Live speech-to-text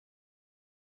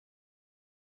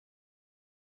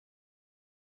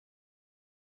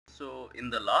So in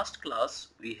the last class,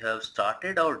 we have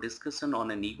started our discussion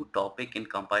on a new topic in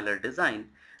compiler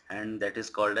design, and that is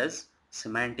called as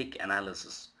semantic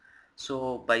analysis.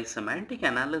 So by semantic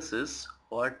analysis,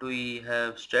 what we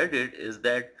have studied is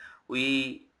that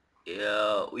we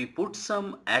put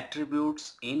some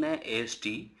attributes in a AST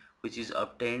which is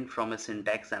obtained from a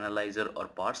syntax analyzer or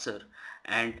parser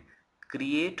and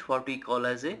create what we call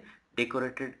as a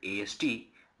decorated AST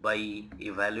by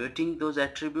evaluating those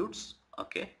attributes.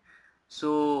 Okay,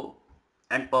 so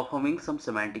and performing some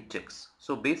semantic checks.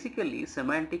 So basically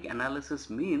semantic analysis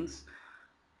means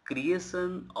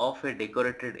creation of a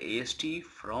decorated AST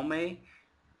from a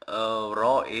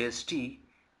raw AST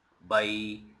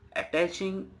by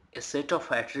attaching a set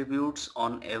of attributes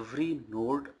on every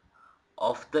node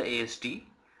of the AST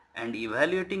and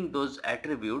evaluating those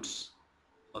attributes,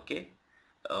 okay,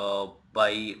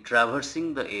 by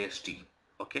traversing the AST.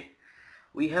 Okay,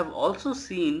 we have also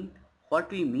seen what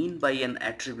we mean by an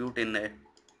attribute in a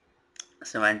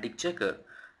semantic checker,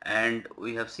 and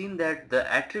we have seen that the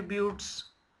attributes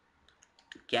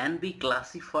can be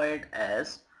classified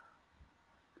as,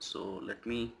 so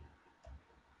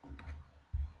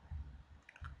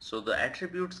the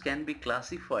attributes can be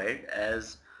classified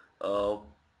as uh,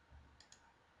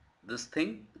 this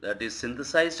thing, that is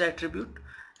synthesized attribute,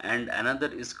 and another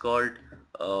is called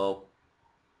uh,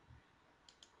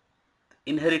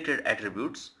 inherited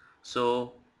attributes.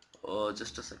 So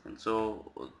just a second,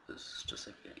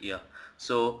 yeah,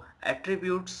 so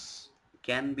attributes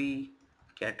can be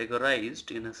categorized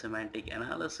in a semantic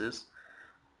analysis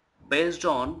based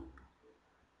on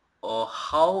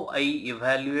how I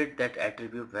evaluate that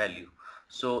attribute value.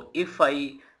 So if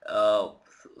I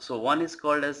so one is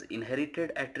called as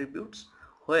inherited attributes,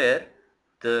 where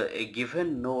a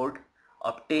given node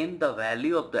obtain the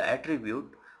value of the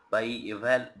attribute by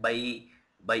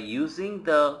using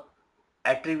the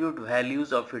attribute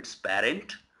values of its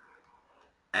parent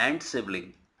and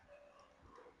sibling.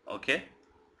 Okay,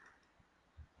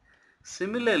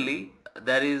 similarly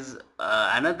there is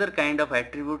another kind of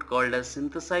attribute called as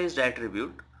synthesized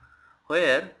attribute,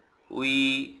 where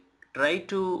we try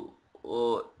to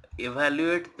uh,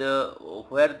 evaluate the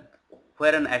where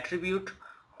where an attribute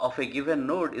of a given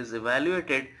node is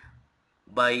evaluated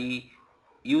by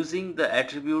using the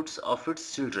attributes of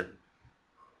its children.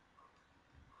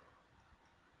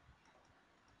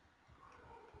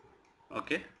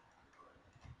 Okay,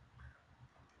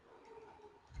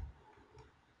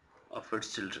 of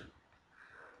its children.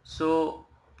 So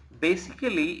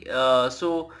basically,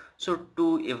 so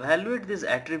to evaluate these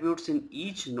attributes in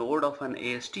each node of an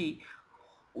AST,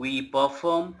 we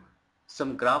perform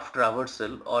some graph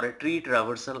traversal or a tree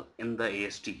traversal in the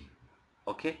AST.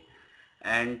 Okay,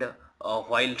 and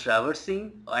while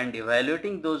traversing and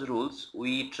evaluating those rules,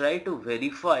 we try to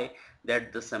verify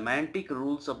that the semantic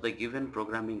rules of the given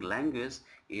programming language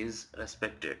is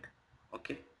respected.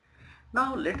 Okay,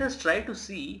 now let us try to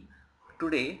see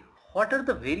today what are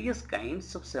the various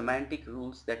kinds of semantic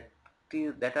rules that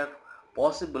are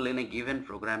possible in a given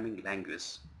programming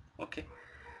language. Okay,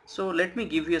 so let me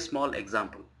give you a small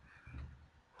example,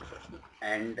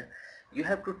 and you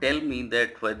have to tell me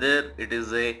that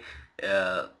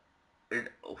uh,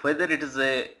 it, whether it is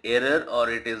a error or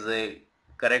it is a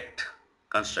correct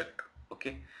construct.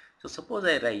 Okay, so suppose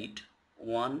I write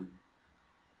 1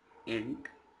 int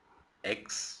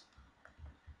x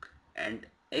and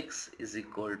x is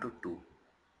equal to 2.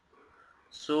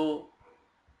 So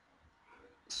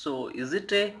is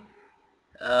it a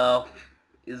uh,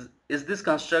 is this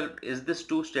construct, is this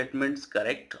two statements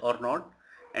correct or not,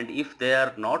 and if they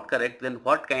are not correct, then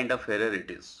what kind of error it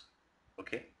is.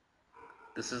 Okay,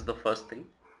 this is the first thing.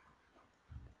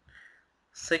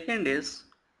 Second is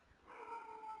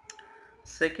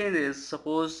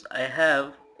suppose I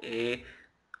have a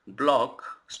block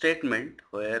statement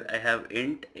where I have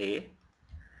int a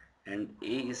and a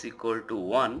is equal to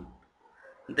 1.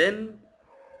 Then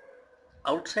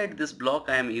outside this block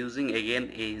I am using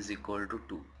again a is equal to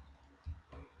 2.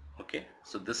 Okay,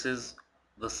 so this is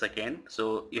the second.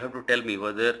 So you have to tell me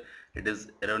whether it is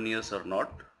erroneous or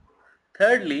not.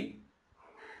 Thirdly,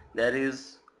 there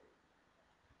is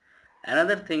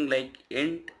another thing like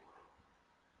int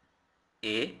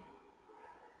a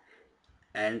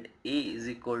and a is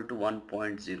equal to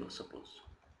 1.0, suppose.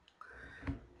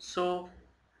 So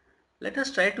let us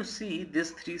try to see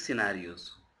these three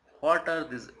scenarios. What are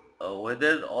these,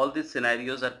 whether all these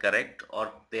scenarios are correct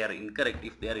or they are incorrect.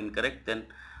 If they are incorrect, then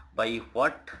by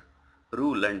what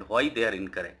rule and why they are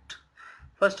incorrect.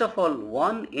 First of all,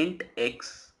 one int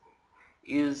x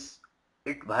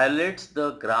it violates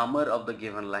the grammar of the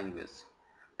given language.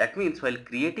 That means while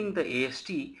creating the AST,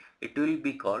 it will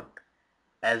be caught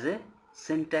as a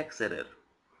syntax error.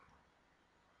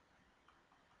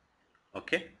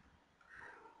 Okay,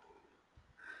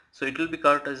 so it will be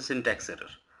caught as a syntax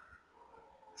error.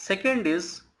 Second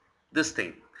is this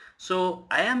thing. So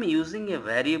I am using a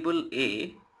variable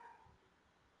a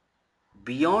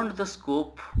beyond the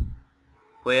scope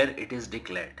where it is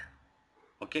declared.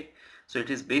 Okay, so it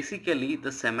is basically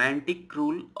the semantic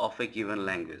rule of a given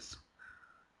language.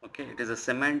 Okay, it is a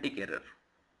semantic error.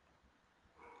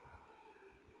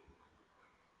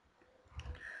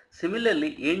 Similarly,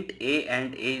 int a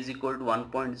and a is equal to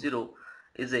 1.0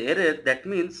 is an error. That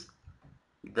means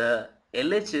the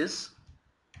LHS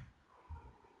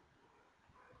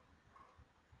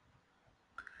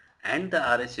and the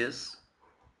RHS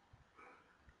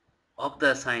of the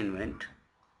assignment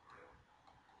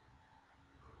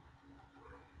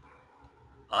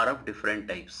are of different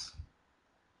types.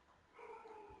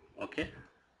 Okay,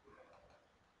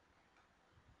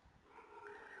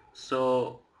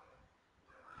 so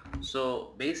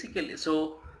basically,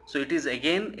 so it is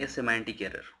again a semantic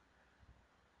error.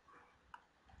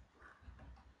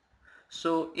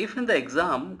 So if in the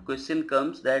exam question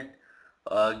comes that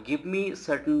give me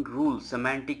certain rules,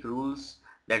 semantic rules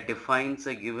that defines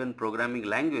a given programming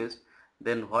language,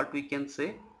 then what we can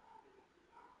say?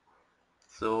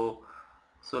 So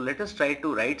let us try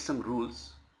to write some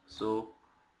rules. So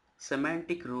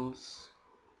semantic rules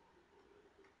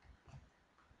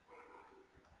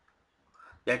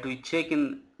that we check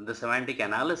in the semantic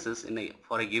analysis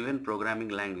for a given programming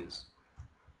language.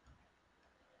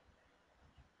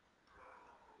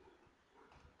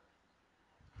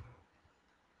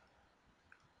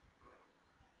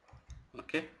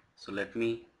 Okay, so let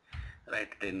me write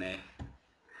it in a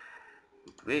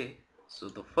good way. So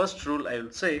the first rule I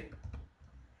will say,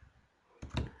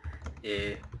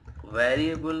 a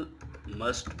variable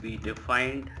must be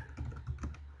defined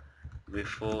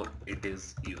before it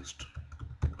is used.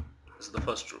 This is the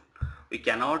first rule. We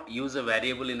cannot use a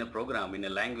variable in a program, in a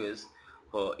language,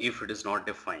 if it is not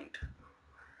defined.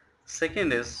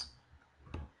 Second is,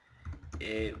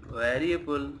 a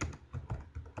variable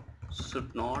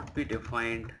should not be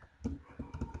defined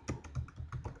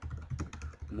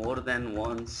more than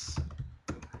once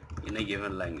in a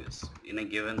given language, in a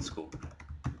given scope.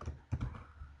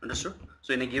 Understood?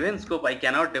 So in a given scope, I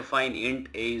cannot define int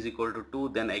a is equal to 2,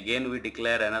 then again we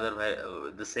declare another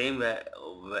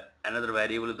another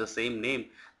variable with the same name,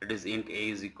 that is int a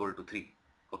is equal to 3.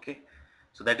 Okay,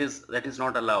 so that is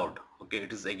not allowed. Okay,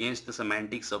 it is against the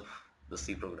semantics of the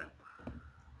C program.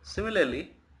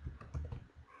 Similarly,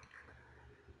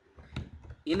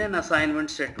 in an assignment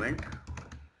statement,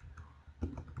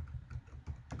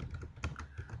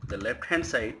 the left hand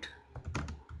side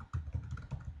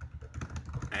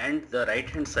and the right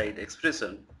hand side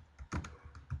expression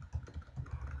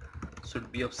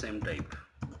should be of same type.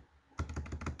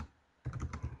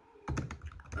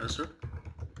 Understood?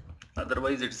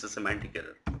 Otherwise it's a semantic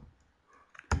error.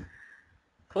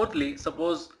 Fourthly,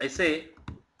 suppose I say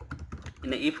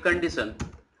in a if condition,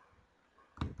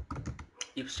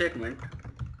 if statement,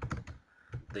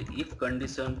 the if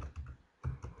condition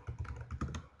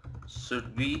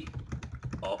should be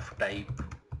of type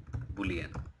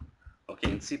boolean.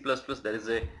 Okay, in C++ there is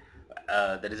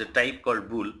a type called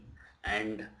bool,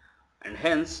 and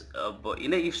hence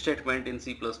in a if statement in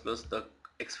C++ the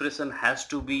expression has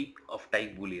to be of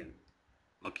type boolean.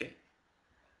 Okay,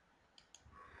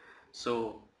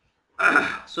 so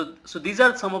so these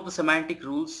are some of the semantic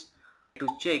rules to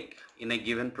check in a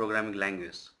given programming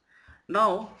language.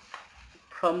 Now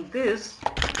from this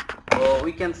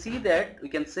we can say that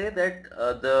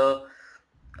the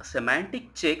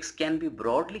semantic checks can be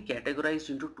broadly categorized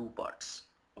into two parts.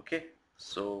 Okay,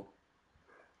 so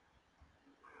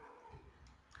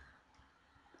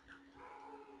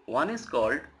one is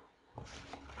called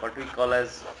what we call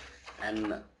as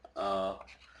an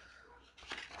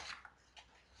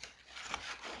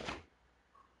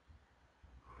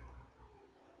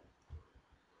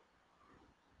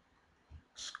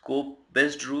scope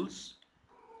based rules,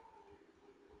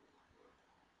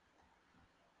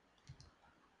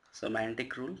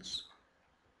 semantic rules.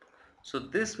 So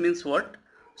this means what?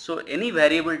 So any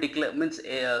variable declare means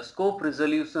scope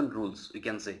resolution rules, we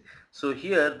can say. So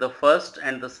here the first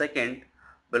and the second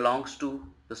belongs to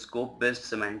the scope based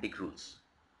semantic rules.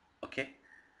 Okay,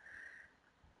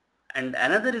 and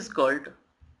another is called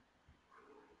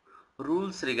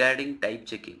rules regarding type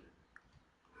checking.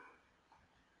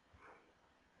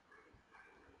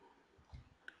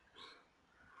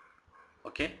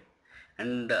 Okay,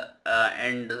 and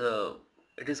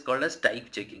it is called as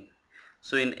type checking.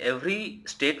 So in every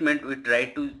statement we try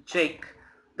to check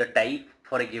the type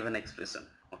for a given expression.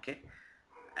 Okay,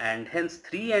 and hence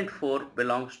 3 and 4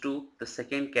 belongs to the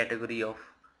second category of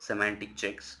semantic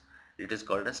checks. It is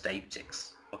called as type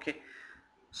checks. Okay,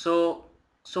 so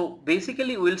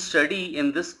basically we'll study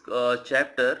in this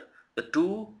chapter the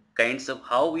two kinds of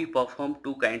how we perform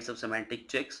two kinds of semantic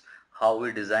checks, how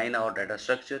we design our data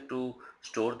structure to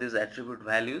store these attribute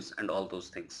values and all those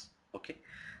things. Okay,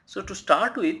 so to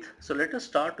start with, so let us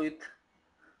start with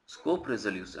scope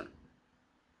resolution.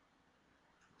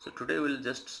 So today we'll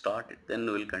just start it, then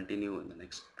we'll continue in the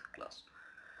next class.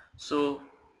 So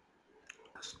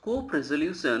scope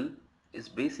resolution is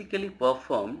basically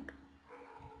performed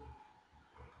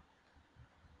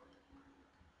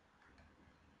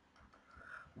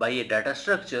by a data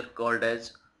structure called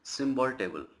as symbol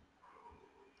table.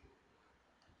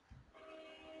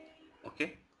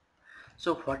 Okay,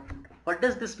 so what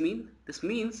does this mean? This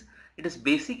means it is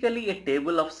basically a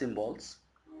table of symbols.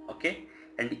 Okay,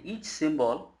 and each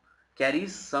symbol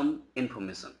carries some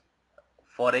information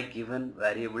for a given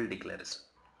variable declaration.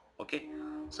 Okay,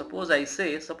 suppose I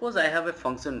have a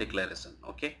function declaration.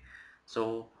 Okay,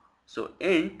 so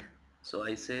int, so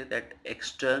I say that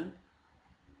extern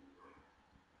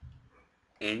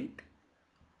int,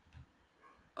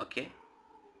 okay,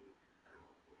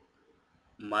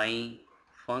 my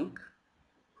func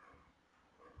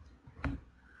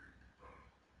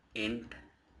int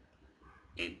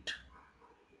int,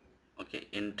 okay,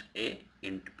 int a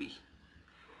int b.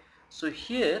 So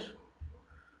here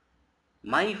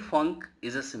my func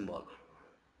is a symbol,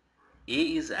 a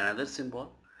is another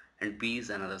symbol, and b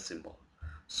is another symbol.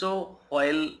 So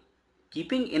while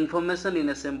keeping information in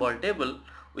a symbol table,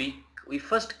 we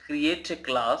first create a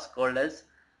class called as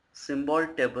symbol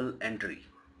table entry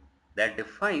that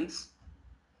defines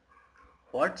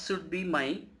what should be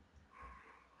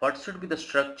the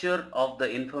structure of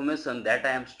the information that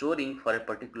I am storing for a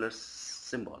particular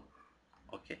symbol.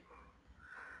 Okay,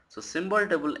 so symbol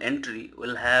table entry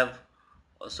will have,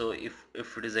 so if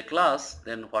it is a class,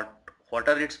 then what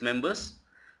are its members?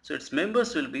 So its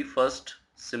members will be first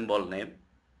symbol name,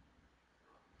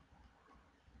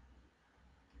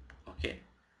 okay,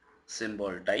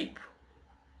 symbol type,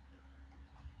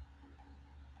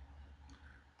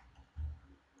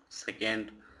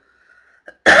 second,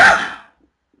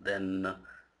 then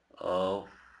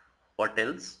what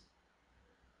else?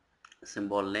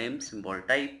 Symbol name, symbol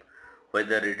type,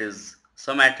 whether it is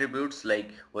some attributes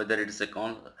like whether it is a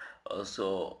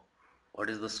so what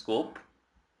is the scope?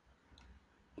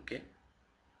 Okay,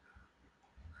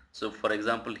 so for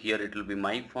example here it will be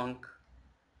my func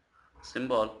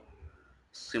symbol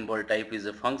type is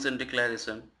a function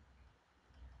declaration,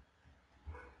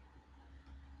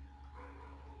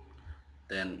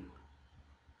 then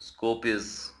scope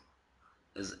is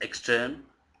extern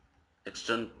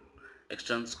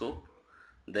extern scope,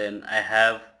 then I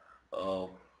have uh,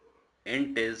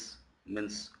 int is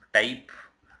means type,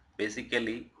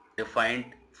 basically defined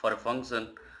for a function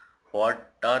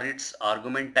what are its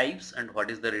argument types and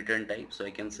what is the return type. So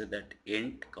I can say that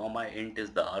int comma int is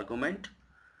the argument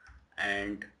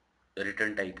and the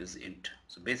return type is int.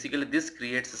 So basically this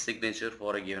creates a signature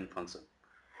for a given function.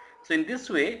 So in this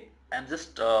way I'm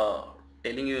just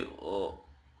telling you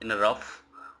in a rough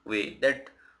way that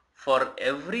for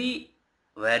every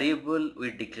variable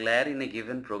we declare in a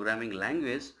given programming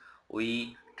language,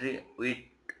 we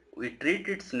treat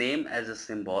its name as a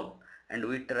symbol, and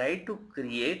we try to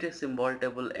create a symbol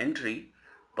table entry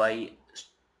by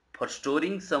for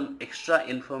storing some extra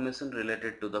information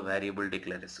related to the variable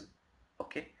declaration.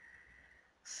 Okay,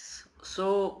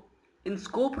 so in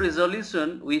scope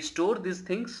resolution we store these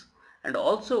things, and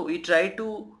also we try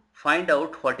to find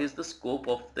out what is the scope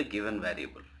of the given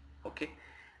variable. Okay,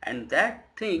 and that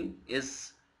thing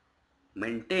is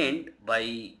maintained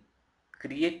by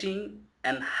creating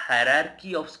an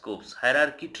hierarchy of scopes,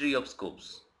 hierarchy tree of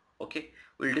scopes. Okay,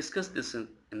 we'll discuss this in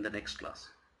the next class.